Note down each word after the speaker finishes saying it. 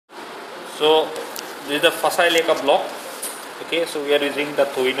So this is the fossa iliaca block. Okay, so we are using the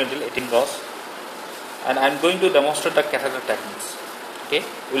Thoi needle 18 gauge, and I am going to demonstrate the catheter techniques. Okay,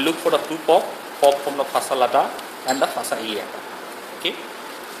 we will look for the two pop from the fossa lata and the fossa iliaca. Okay,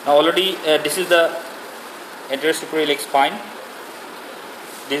 now already this is the anterior superior iliac spine.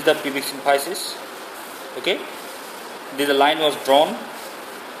 This is the pubic symphysis. Okay, this line was drawn,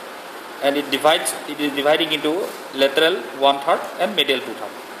 and it is dividing into lateral 1/3 and medial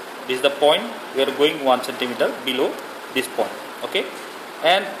 2/3. This is the point. We are going 1 centimeter below this point. Okay,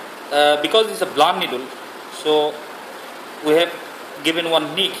 and because it's a blunt needle, so we have given one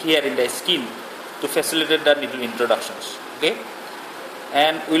nick here in the skin to facilitate the needle introductions. Okay,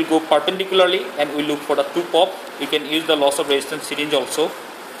 and we'll go perpendicularly and we'll look for the two pop. You can use the loss of resistance syringe also.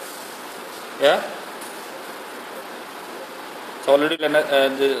 Yeah, so already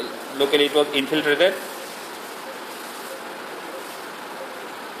locally it was infiltrated.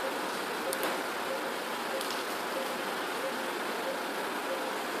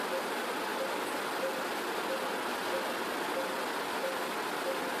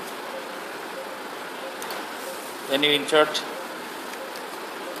 Then you insert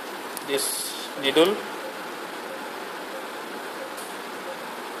this needle,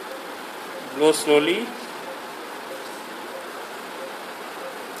 blow slowly.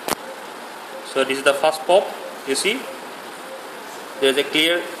 So this is the first pop. You see there is a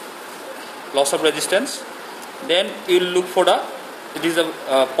clear loss of resistance. Then you will look for the, it is a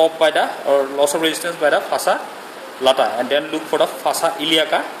pop by the, or loss of resistance by the fossa lata, and then look for the fossa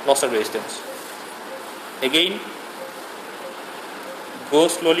iliaca loss of resistance. Again, go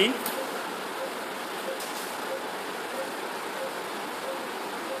slowly.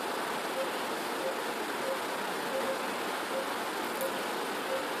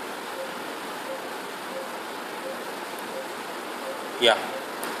 Yeah,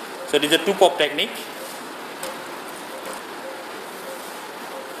 so this is a two pop technique.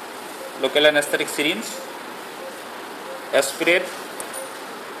 Local anesthetic syringe, aspirate,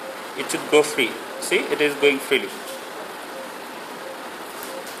 it should go free. See, it is going freely.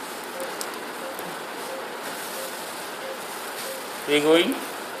 Free going,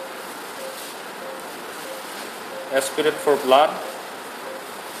 aspirate for blood,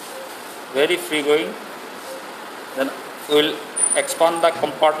 very free going. Then we will expand the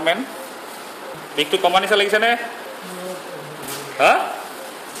compartment. Big to command is huh?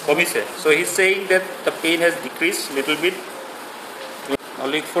 So he is saying that the pain has decreased little bit. Now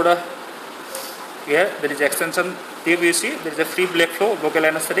look for the, here there is extension tube. You see there is a free blood flow, local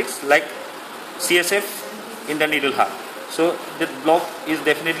anesthetics like CSF in the needle heart. So the block is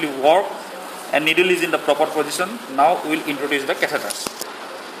definitely work and needle is in the proper position. Now we will introduce the catheters.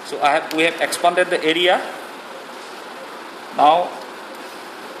 So we have expanded the area. Now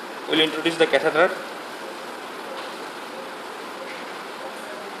we will introduce the catheter.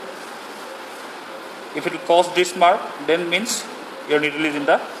 If it will cause this mark, then means your needle is in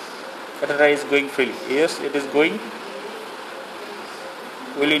the catheter is going freely. Yes, it is going.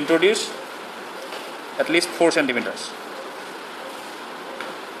 We will introduce at least 4 centimeters.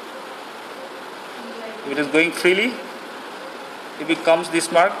 If it is going freely, if it comes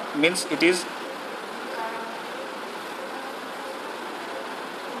this mark, means it is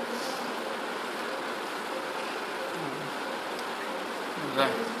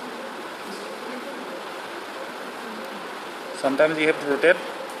sometimes you have to rotate.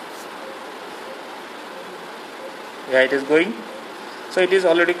 Yeah, it is going. So it is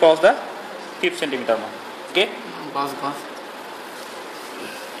already crossed the 5th centimeter now. Okay?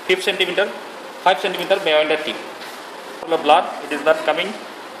 5th centimeter, 5 centimeter beyond the tip. The blood, it is not coming.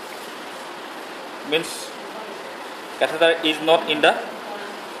 Means catheter is not in the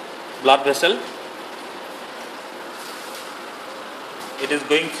blood vessel. It is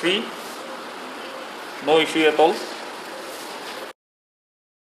going free. No issue at all.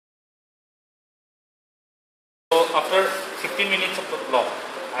 So after 15 minutes of the block,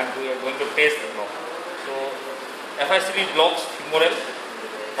 and we are going to test the block. So FICB blocks femoral,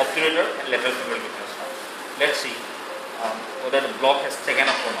 obturator and lateral femoral weakness. Let's see whether the block has taken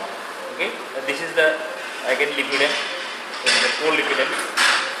up or not. Okay, this is the again lipidem. This is the core lipidem.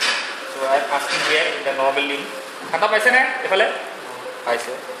 So I am asking here in the normal limb. Khanda paise na? Efale?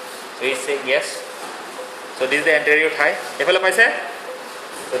 Paise. So he is saying yes. So this is the anterior thigh. Efale paise?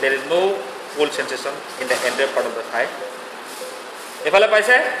 So there is no cold sensation in the anterior part of the thigh. Efale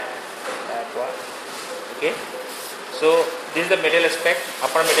paise? Okay. So this is the medial aspect,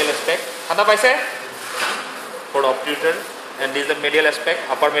 upper medial aspect. Khanda paise? For the obturator, and this is the medial aspect,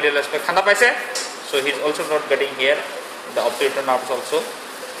 upper medial aspect. Khanda paise? So he is also not getting here the obturator nerves also.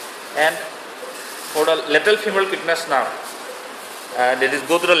 And for the lateral femoral quickness nerve, that is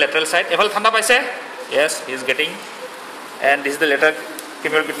go to the lateral side. Eval thanda paise? Yes, he is getting. And this is the lateral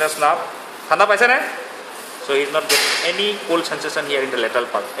femoral quickness nerve. Thanda paise na? So he is not getting any cold sensation here in the lateral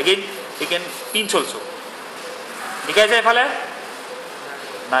part. Again, he can pinch also. Dikhai jai phale?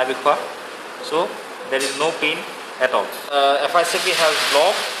 Na bikha. So there is no pain at all. FICB has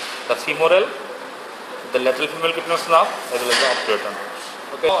blocked the femoral, the lateral femoral quickness nerve, as well as the obturator nerves.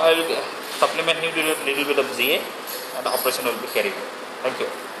 Okay, so I will supplement him with a little bit of GA, and the operation will be carried out. Thank you.